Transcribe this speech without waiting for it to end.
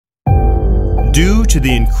Due to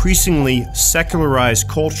the increasingly secularized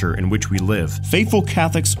culture in which we live, faithful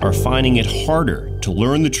Catholics are finding it harder to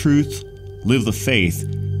learn the truth, live the faith,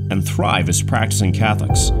 and thrive as practicing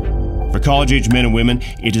Catholics. For college-age men and women,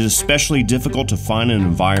 it is especially difficult to find an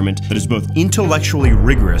environment that is both intellectually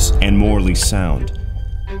rigorous and morally sound.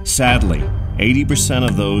 Sadly, 80%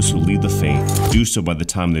 of those who leave the faith do so by the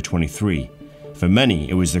time they're 23. For many,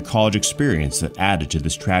 it was their college experience that added to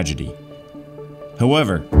this tragedy.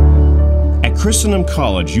 However, at Christendom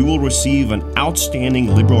College, you will receive an outstanding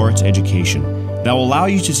liberal arts education that will allow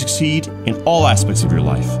you to succeed in all aspects of your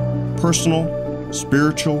life: personal,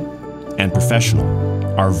 spiritual, and professional.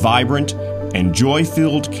 Our vibrant and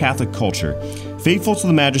joy-filled Catholic culture, faithful to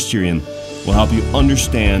the Magisterium, will help you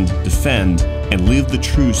understand, defend, and live the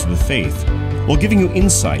truths of the faith, while giving you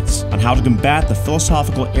insights on how to combat the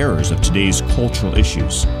philosophical errors of today's cultural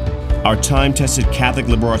issues. Our time-tested Catholic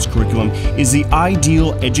liberal arts curriculum is the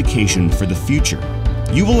ideal education for the future.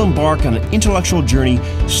 You will embark on an intellectual journey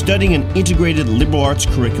studying an integrated liberal arts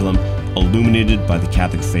curriculum illuminated by the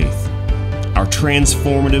Catholic faith. Our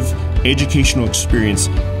transformative educational experience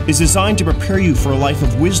is designed to prepare you for a life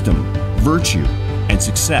of wisdom, virtue, and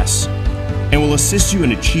success, and will assist you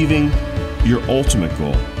in achieving your ultimate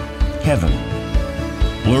goal, heaven.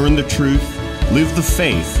 Learn the truth, live the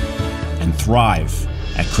faith, and thrive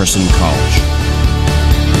at Christendom College.